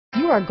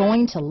are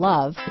going to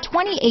love the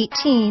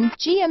 2018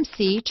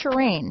 GMC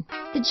Terrain.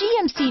 The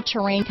GMC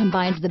Terrain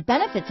combines the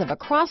benefits of a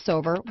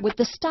crossover with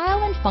the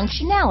style and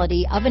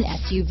functionality of an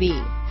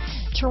SUV.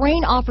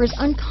 Terrain offers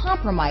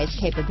uncompromised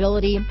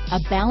capability, a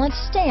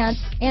balanced stance,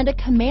 and a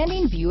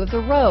commanding view of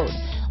the road,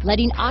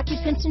 letting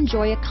occupants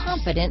enjoy a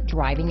confident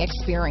driving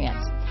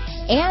experience.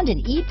 And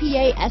an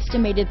EPA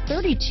estimated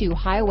 32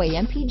 highway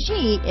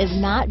MPG is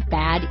not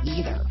bad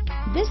either.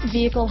 This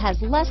vehicle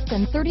has less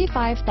than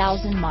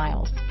 35,000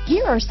 miles.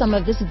 Here are some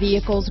of this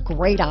vehicle's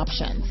great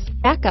options: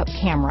 backup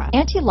camera,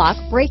 anti-lock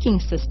braking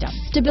system,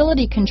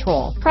 stability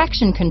control,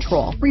 traction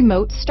control,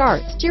 remote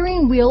start,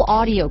 steering wheel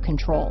audio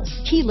controls,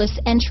 keyless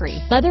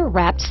entry,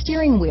 leather-wrapped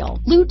steering wheel,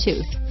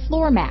 Bluetooth,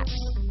 floor mats,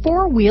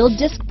 four-wheel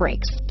disc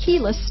brakes,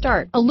 keyless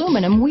start,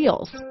 aluminum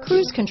wheels,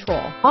 cruise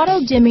control,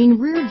 auto-dimming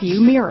rear-view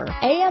mirror,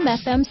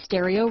 AM/FM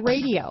stereo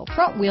radio,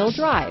 front-wheel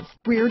drive,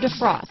 rear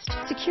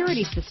defrost,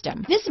 security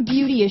system. This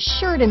beauty is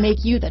sure to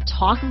make you the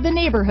talk of the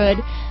neighborhood,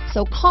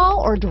 so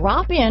call or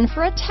drop in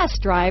for a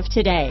test drive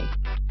today.